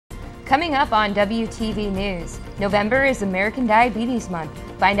Coming up on WTV News, November is American Diabetes Month.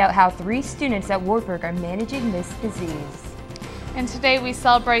 Find out how 3 students at Wartburg are managing this disease. And today we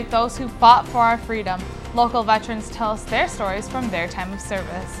celebrate those who fought for our freedom. Local veterans tell us their stories from their time of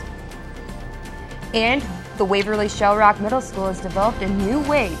service. And the Waverly Shell Rock Middle School has developed a new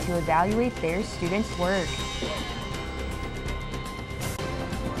way to evaluate their students' work.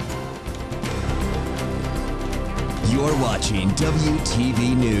 You're watching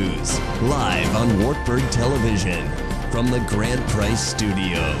WTV News, live on Wartburg Television. From the Grant Price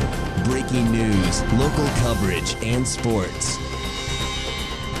Studio. Breaking news, local coverage, and sports.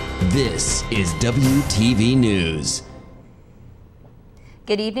 This is WTV News.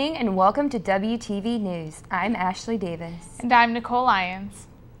 Good evening and welcome to WTV News. I'm Ashley Davis. And I'm Nicole Lyons.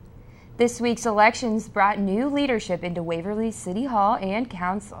 This week's elections brought new leadership into Waverly City Hall and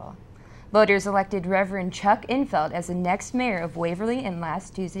Council. Voters elected Reverend Chuck Infeld as the next mayor of Waverly in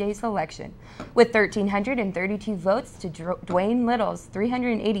last Tuesday's election. With 1,332 votes to Dwayne Little's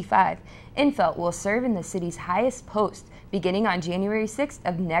 385, Infeld will serve in the city's highest post beginning on January 6th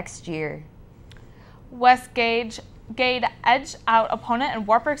of next year. West Gage edged out opponent and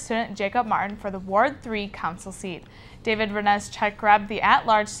Wartburg student Jacob Martin for the Ward 3 council seat. David Renez-Check grabbed the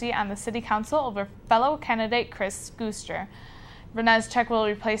at-large seat on the city council over fellow candidate Chris Gooster. Renez-Check will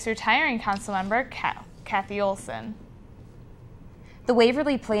replace retiring council member Kathy Olson. The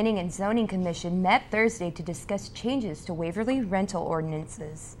Waverly Planning and Zoning Commission met Thursday to discuss changes to Waverly rental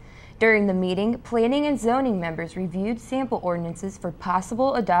ordinances. During the meeting, planning and zoning members reviewed sample ordinances for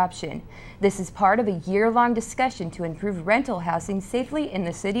possible adoption. This is part of a year-long discussion to improve rental housing safely in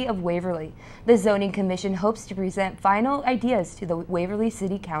the city of Waverly. The Zoning Commission hopes to present final ideas to the Waverly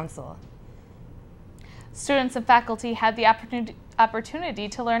City Council. Students and faculty had the opportunity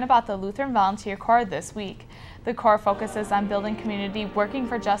to learn about the Lutheran Volunteer Corps this week. The Corps focuses on building community, working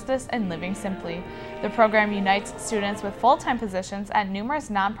for justice, and living simply. The program unites students with full-time positions at numerous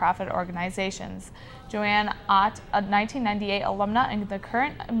nonprofit organizations. Joanne Ott, a 1998 alumna and the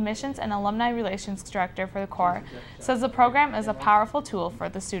current Admissions and Alumni Relations Director for the Corps, says the program is a powerful tool for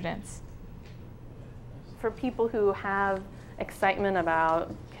the students. For people who have excitement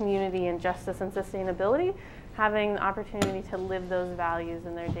about community and justice and sustainability, having the opportunity to live those values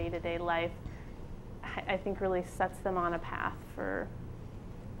in their day-to-day life, I think really sets them on a path for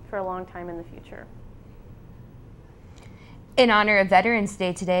a long time in the future. In honor of Veterans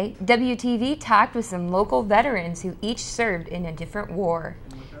Day today, WTV talked with some local veterans who each served in a different war.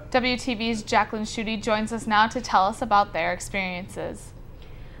 WTV's Jacqueline Schutte joins us now to tell us about their experiences.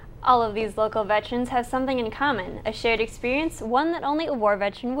 All of these local veterans have something in common, a shared experience, one that only a war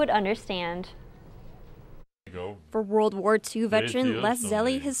veteran would understand. For World War II veteran Les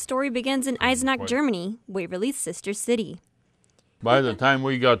Zelli, his story begins in Eisenach, Germany, Waverly's sister city. By the time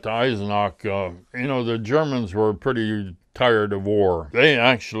we got to Eisenach, the Germans were pretty tired of war. They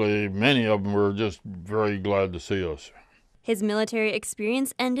actually, many of them were just very glad to see us. His military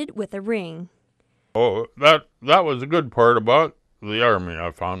experience ended with a ring. Oh, that was a good part about the Army.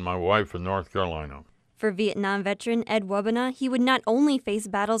 I found my wife in North Carolina. For Vietnam veteran Ed Wabana, he would not only face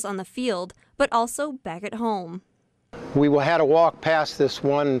battles on the field, but also back at home. We had to walk past this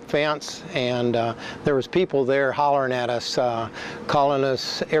one fence, and there was people there hollering at us, calling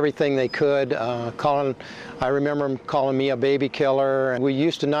us everything they could. I remember them calling me a baby killer. We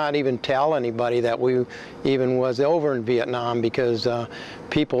used to not even tell anybody that we even was over in Vietnam because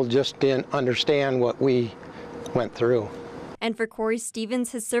people just didn't understand what we went through. And for Corey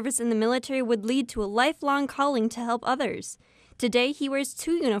Stevens, his service in the military would lead to a lifelong calling to help others. Today, he wears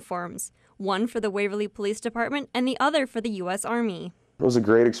 2 uniforms, one for the Waverly Police Department and the other for the U.S. Army. It was a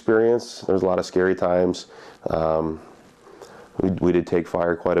great experience. There was a lot of scary times. We did take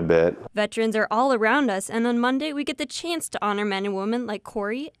fire quite a bit. Veterans are all around us, and on Monday, we get the chance to honor men and women like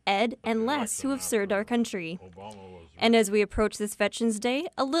Corey, Ed, and Les who have served our country. And as we approach this Veterans Day,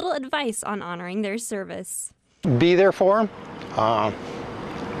 a little advice on honoring their service. Be there for them,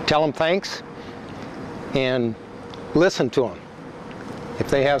 tell them thanks, and listen to them. If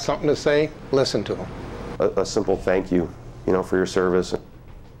they have something to say, listen to them. A simple thank you, for your service.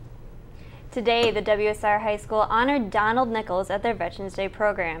 Today, the WSR High School honored Donald Nichols at their Veterans Day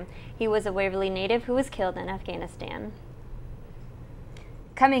program. He was a Waverly native who was killed in Afghanistan.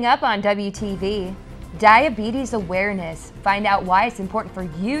 Coming up on WTV, diabetes awareness. Find out why it's important for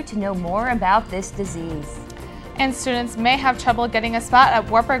you to know more about this disease. And students may have trouble getting a spot at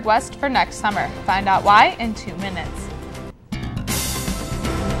Wartburg West for next summer. Find out why in 2 minutes.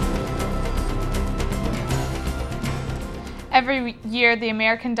 Every year, the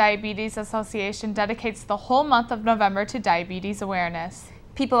American Diabetes Association dedicates the whole month of November to diabetes awareness.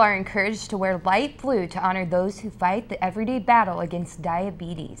 People are encouraged to wear light blue to honor those who fight the everyday battle against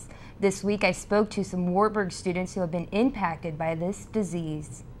diabetes. This week I spoke to some Wartburg students who have been impacted by this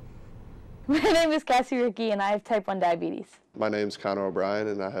disease. My name is Cassie Rickey and I have type 1 diabetes. My name is Connor O'Brien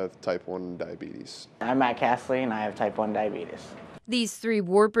and I have type 1 diabetes. I'm Matt Castley and I have type 1 diabetes. These 3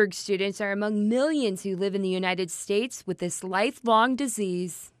 Wartburg students are among millions who live in the United States with this lifelong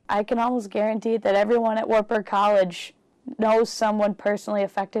disease. I can almost guarantee that everyone at Wartburg College knows someone personally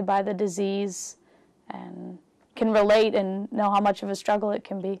affected by the disease and can relate and know how much of a struggle it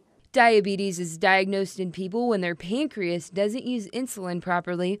can be. Diabetes is diagnosed in people when their pancreas doesn't use insulin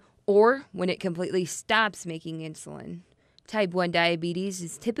properly or when it completely stops making insulin. Type 1 diabetes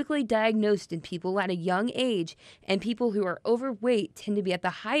is typically diagnosed in people at a young age, and people who are overweight tend to be at the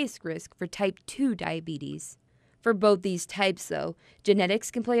highest risk for type 2 diabetes. For both these types, though, genetics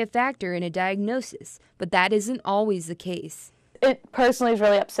can play a factor in a diagnosis, but that isn't always the case. It personally is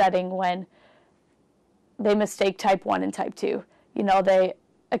really upsetting when they mistake type 1 and type 2. You know, they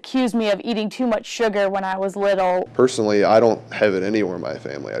accused me of eating too much sugar when I was little. Personally, I don't have it anywhere in my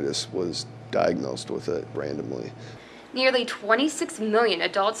family. I just was diagnosed with it randomly. Nearly 26 million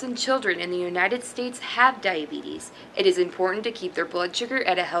adults and children in the United States have diabetes. It is important to keep their blood sugar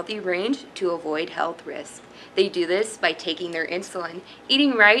at a healthy range to avoid health risks. They do this by taking their insulin,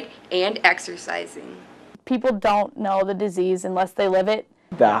 eating right, and exercising. People don't know the disease unless they live it.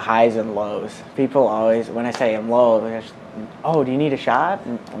 The highs and lows. People always, when I say I'm low, they're just, oh, do you need a shot?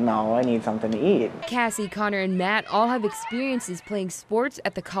 No, I need something to eat. Cassie, Connor, and Matt all have experiences playing sports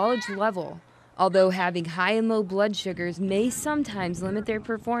at the college level. Although having high and low blood sugars may sometimes limit their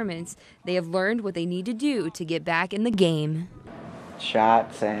performance, they have learned what they need to do to get back in the game.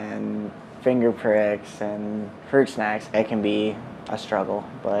 Shots and finger pricks and fruit snacks, it can be a struggle,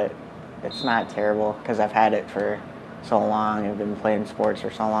 but it's not terrible because I've had it for so long. I've been playing sports for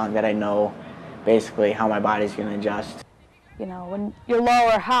so long that I know basically how my body's going to adjust. You know, when you're low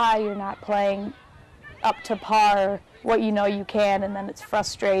or high, you're not playing up to par what you know you can, and then it's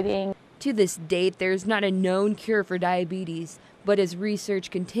frustrating. To this date, there is not a known cure for diabetes, but as research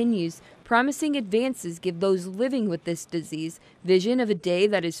continues, promising advances give those living with this disease vision of a day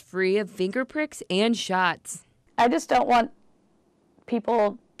that is free of finger pricks and shots. I just don't want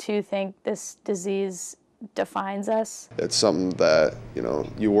people to think this disease defines us. It's something that,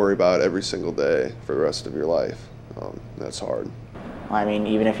 you worry about every single day for the rest of your life. That's hard. Well, I mean,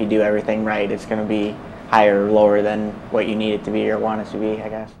 even if you do everything right, it's going to be higher or lower than what you need it to be or want it to be, I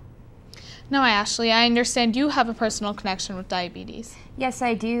guess. Now, Ashley, I understand you have a personal connection with diabetes. Yes,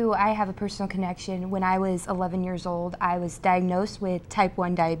 I do. I have a personal connection. When I was 11 years old, I was diagnosed with type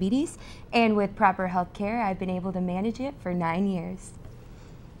 1 diabetes, and with proper health care, I've been able to manage it for 9 years.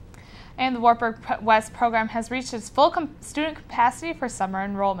 And the Wartburg West program has reached its full student capacity for summer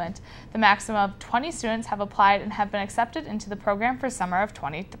enrollment. The maximum of 20 students have applied and have been accepted into the program for summer of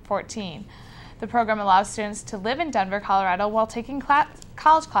 2014. The program allows students to live in Denver, Colorado while taking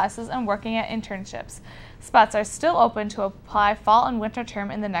college classes and working at internships. Spots are still open to apply fall and winter term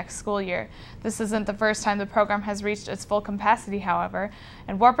in the next school year. This isn't the first time the program has reached its full capacity, however,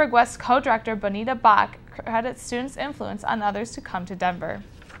 and Wartburg West co-director Bonita Bach credits students' influence on others to come to Denver.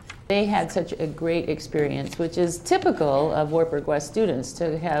 They had such a great experience, which is typical of Wartburg West students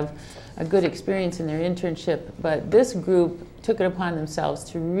to have a good experience in their internship, but this group took it upon themselves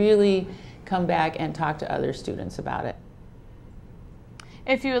to really come back and talk to other students about it.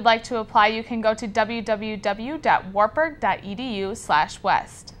 If you would like to apply, you can go to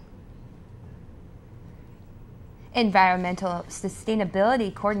www.wartburg.edu/west. Environmental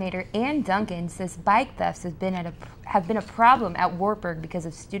Sustainability Coordinator Ann Duncan says bike thefts have been a problem at Wartburg because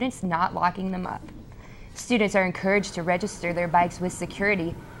of students not locking them up. Students are encouraged to register their bikes with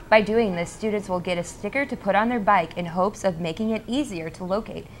security. By doing this, students will get a sticker to put on their bike in hopes of making it easier to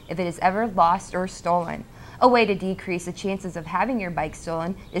locate if it is ever lost or stolen. A way to decrease the chances of having your bike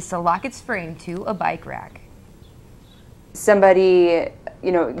stolen is to lock its frame to a bike rack. Somebody,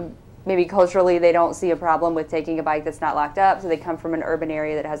 maybe culturally they don't see a problem with taking a bike that's not locked up, so they come from an urban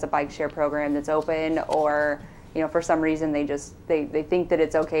area that has a bike share program that's open, or for some reason they think that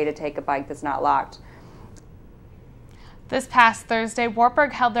it's okay to take a bike that's not locked. This past Thursday,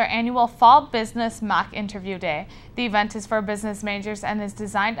 Wartburg held their annual Fall Business Mock Interview Day. The event is for business majors and is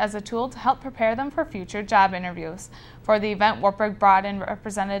designed as a tool to help prepare them for future job interviews. For the event, Wartburg brought in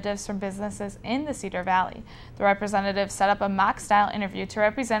representatives from businesses in the Cedar Valley. The representatives set up a mock-style interview to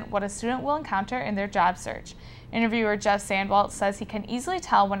represent what a student will encounter in their job search. Interviewer Jeff Sandwalt says he can easily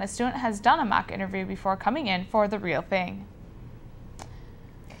tell when a student has done a mock interview before coming in for the real thing.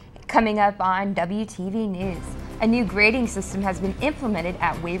 Coming up on WTV News, A new grading system has been implemented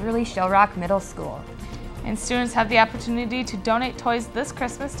at Waverly Shell Rock Middle School. And students have the opportunity to donate toys this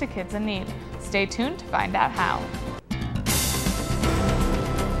Christmas to kids in need. Stay tuned to find out how.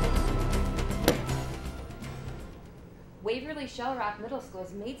 Waverly Shell Rock Middle School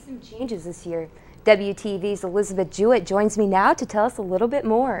has made some changes this year. WTV's Elizabeth Jewett joins me now to tell us a little bit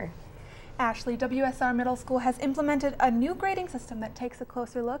more. Ashley, WSR Middle School has implemented a new grading system that takes a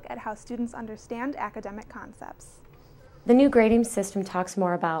closer look at how students understand academic concepts. The new grading system talks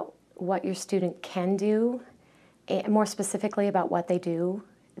more about what your student can do, and more specifically about what they do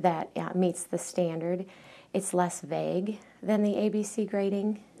that meets the standard. It's less vague than the ABC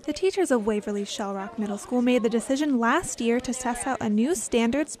grading. The teachers of Waverly Shell Rock Middle School made the decision last year to test out a new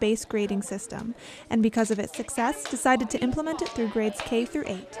standards-based grading system, and because of its success, decided to implement it through grades K through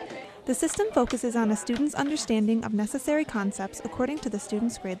 8. The system focuses on a student's understanding of necessary concepts according to the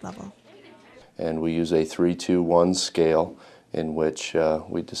student's grade level. And we use a 3-2-1 scale in which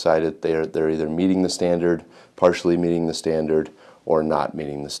we decided they're either meeting the standard, partially meeting the standard, or not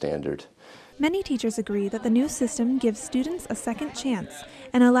meeting the standard. Many teachers agree that the new system gives students a second chance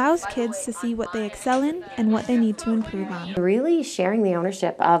and allows kids to see what they excel in and what they need to improve on. Really sharing the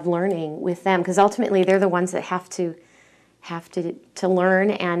ownership of learning with them, because ultimately they're the ones that have to learn,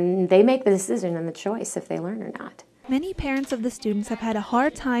 and they make the decision and the choice if they learn or not. Many parents of the students have had a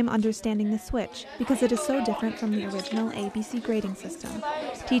hard time understanding the switch because it is so different from the original ABC grading system.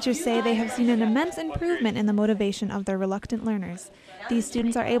 Teachers say they have seen an immense improvement in the motivation of their reluctant learners. These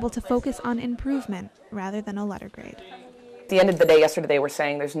students are able to focus on improvement rather than a letter grade. At the end of the day yesterday, they were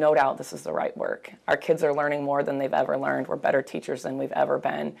saying there's no doubt this is the right work. Our kids are learning more than they've ever learned. We're better teachers than we've ever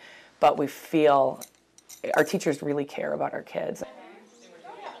been, but we feel our teachers really care about our kids.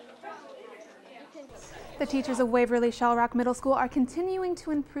 The teachers of Waverly Shell Rock Middle School are continuing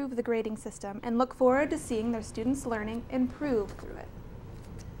to improve the grading system and look forward to seeing their students' learning improve through it.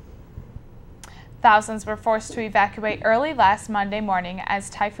 Thousands were forced to evacuate early last Monday morning as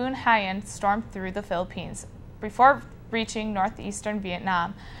Typhoon Haiyan stormed through the Philippines before reaching northeastern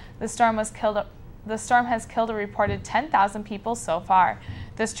Vietnam. The storm has killed a reported 10,000 people so far.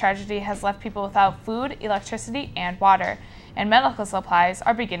 This tragedy has left people without food, electricity, and water, and medical supplies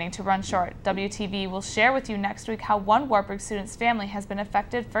are beginning to run short. WTV will share with you next week how one Wartburg student's family has been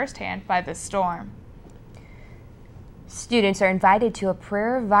affected firsthand by this storm. Students are invited to a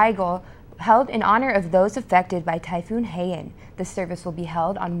prayer vigil held in honor of those affected by Typhoon Haiyan. The service will be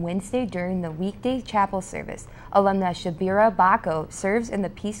held on Wednesday during the weekday chapel service. Alumna Shabira Bako serves in the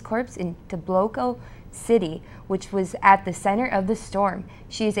Peace Corps in Tabloco City, which was at the center of the storm.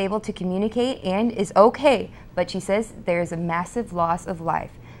 She is able to communicate and is okay, but she says there is a massive loss of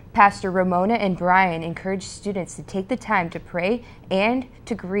life. Pastor Ramona and Brian encourage students to take the time to pray and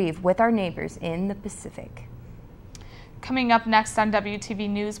to grieve with our neighbors in the Pacific. Coming up next on WTV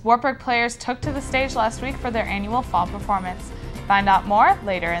News, Wartburg players took to the stage last week for their annual fall performance. Find out more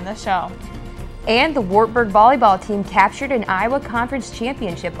later in the show. And the Wartburg volleyball team captured an Iowa Conference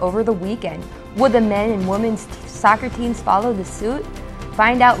championship over the weekend. Will the men and women's soccer teams follow the suit?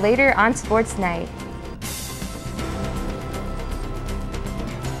 Find out later on Sports Night.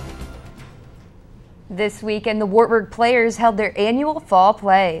 This weekend, the Wartburg players held their annual fall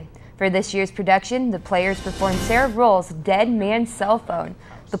play. For this year's production, the players performed Sarah Roll's Dead Man's Cell Phone.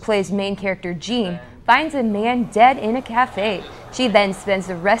 The play's main character, Jean, finds a man dead in a cafe. She then spends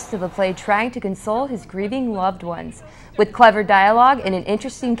the rest of the play trying to console his grieving loved ones. With clever dialogue and an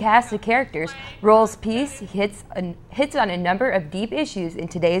interesting cast of characters, Roll's piece hits on a number of deep issues in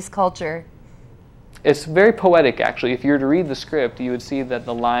today's culture. It's very poetic, actually. If you were to read the script, you would see that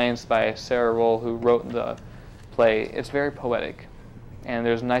the lines by Sarah Roll, who wrote the play, it's very poetic. And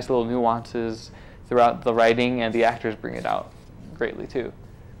there's nice little nuances throughout the writing, and the actors bring it out greatly, too.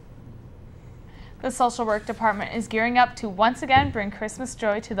 The social work department is gearing up to once again bring Christmas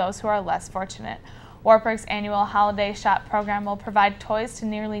joy to those who are less fortunate. Wartburg's annual holiday shop program will provide toys to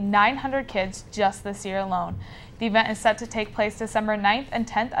nearly 900 kids just this year alone. The event is set to take place December 9th and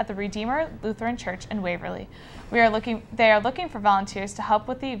 10th at the Redeemer Lutheran Church in Waverly. They are looking for volunteers to help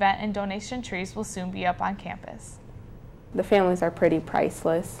with the event, and donation trees will soon be up on campus. The families are pretty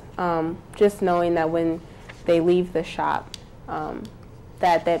priceless. Just knowing that when they leave the shop,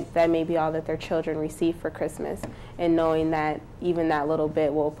 that may be all that their children receive for Christmas, and knowing that even that little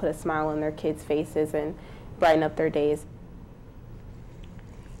bit will put a smile on their kids' faces and brighten up their days.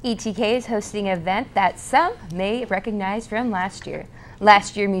 ETK is hosting an event that some may recognize from last year.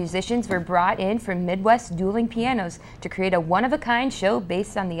 Last year, musicians were brought in from Midwest Dueling Pianos to create a one-of-a-kind show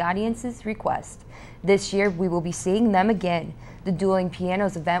based on the audience's request. This year, we will be seeing them again. The Dueling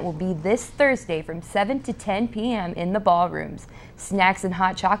Pianos event will be this Thursday from 7 to 10 p.m. in the ballrooms. Snacks and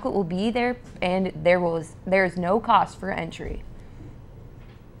hot chocolate will be there, and there is no cost for entry.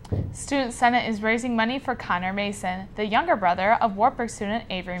 Student Senate is raising money for Connor Mason, the younger brother of Wartburg student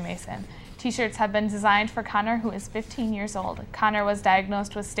Avery Mason. T-shirts have been designed for Connor, who is 15 years old. Connor was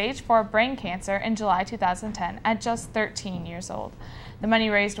diagnosed with stage 4 brain cancer in July 2010 at just 13 years old. The money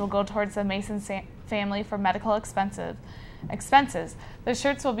raised will go towards the Mason family for medical expenses. The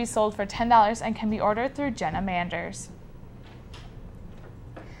shirts will be sold for $10 and can be ordered through Jenna Manders.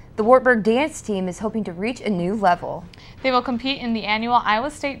 The Wartburg dance team is hoping to reach a new level. They will compete in the annual Iowa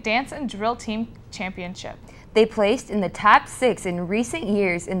State Dance and Drill Team Championship. They placed in the top 6 in recent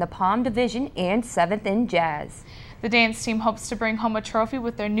years in the Palm Division and 7th in Jazz. The dance team hopes to bring home a trophy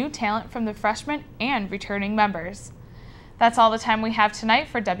with their new talent from the freshmen and returning members. That's all the time we have tonight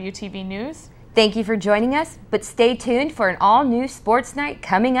for WTV News. Thank you for joining us, but stay tuned for an all-new sports night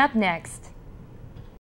coming up next.